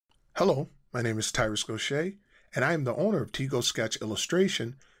Hello, my name is Tyrus Gaucher, and I am the owner of Tigo Sketch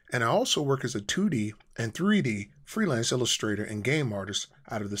Illustration, and I also work as a 2D and 3D freelance illustrator and game artist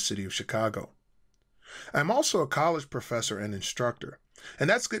out of the city of Chicago. I'm also a college professor and instructor, and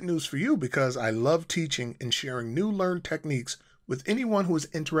that's good news for you because I love teaching and sharing new learned techniques with anyone who is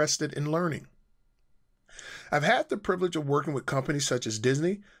interested in learning. I've had the privilege of working with companies such as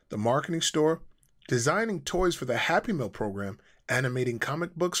Disney, the Marketing Store, designing toys for the Happy Meal program, animating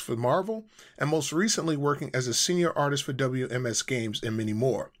comic books for Marvel, and most recently working as a senior artist for WMS Games and many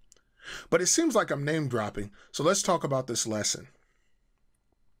more. But it seems like I'm name dropping, so let's talk about this lesson.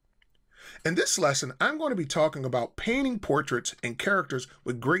 In this lesson, I'm going to be talking about painting portraits and characters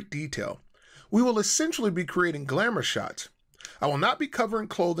with great detail. We will essentially be creating glamour shots. I will not be covering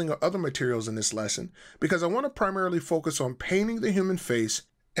clothing or other materials in this lesson because I want to primarily focus on painting the human face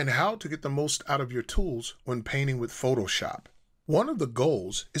and how to get the most out of your tools when painting with Photoshop. One of the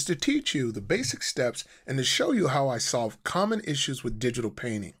goals is to teach you the basic steps and to show you how I solve common issues with digital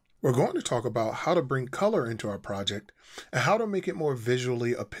painting. We're going to talk about how to bring color into our project and how to make it more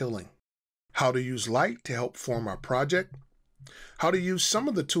visually appealing, how to use light to help form our project, how to use some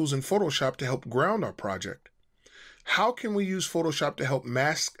of the tools in Photoshop to help ground our project, how can we use Photoshop to help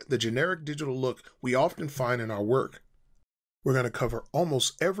mask the generic digital look we often find in our work. We're going to cover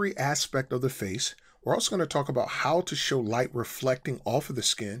almost every aspect of the face. We're also going to talk about how to show light reflecting off of the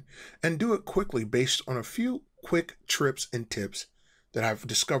skin and do it quickly based on a few quick trips and tips that I've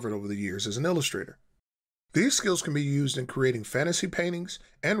discovered over the years as an illustrator. These skills can be used in creating fantasy paintings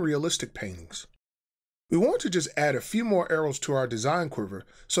and realistic paintings. We want to just add a few more arrows to our design quiver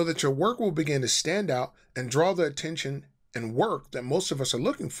so that your work will begin to stand out and draw the attention and work that most of us are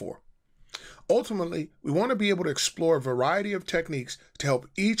looking for. Ultimately, we want to be able to explore a variety of techniques to help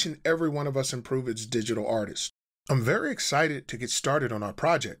each and every one of us improve as digital artists. I'm very excited to get started on our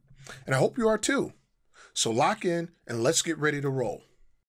project, and I hope you are too. So lock in and let's get ready to roll.